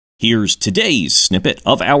Here's today's snippet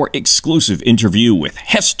of our exclusive interview with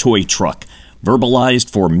Hess Toy Truck, verbalized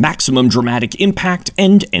for maximum dramatic impact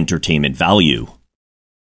and entertainment value.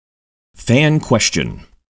 Fan question: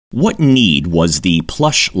 what need was the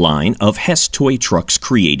plush line of Hess Toy Trucks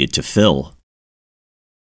created to fill?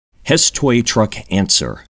 Hess Toy Truck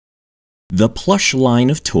answer: the plush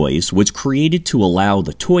line of toys was created to allow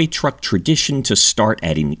the toy truck tradition to start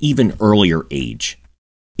at an even earlier age.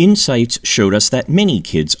 Insights showed us that many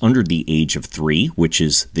kids under the age of 3, which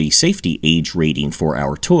is the safety age rating for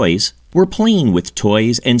our toys, were playing with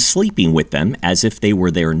toys and sleeping with them as if they were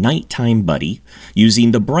their nighttime buddy,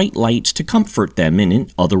 using the bright lights to comfort them in an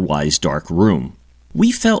otherwise dark room.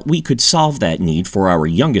 We felt we could solve that need for our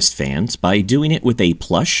youngest fans by doing it with a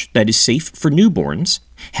plush that is safe for newborns,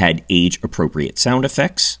 had age-appropriate sound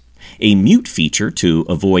effects, a mute feature to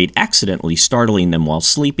avoid accidentally startling them while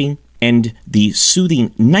sleeping, and the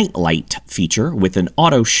soothing night light feature with an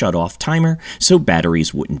auto shut-off timer so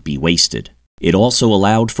batteries wouldn't be wasted. It also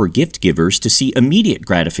allowed for gift givers to see immediate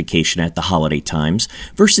gratification at the holiday times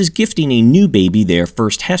versus gifting a new baby their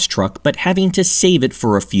first Hess truck but having to save it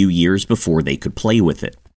for a few years before they could play with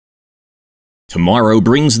it. Tomorrow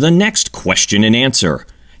brings the next question and answer.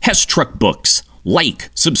 Hess Truck Books. Like,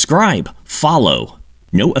 subscribe, follow.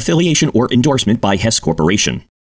 No affiliation or endorsement by Hess Corporation.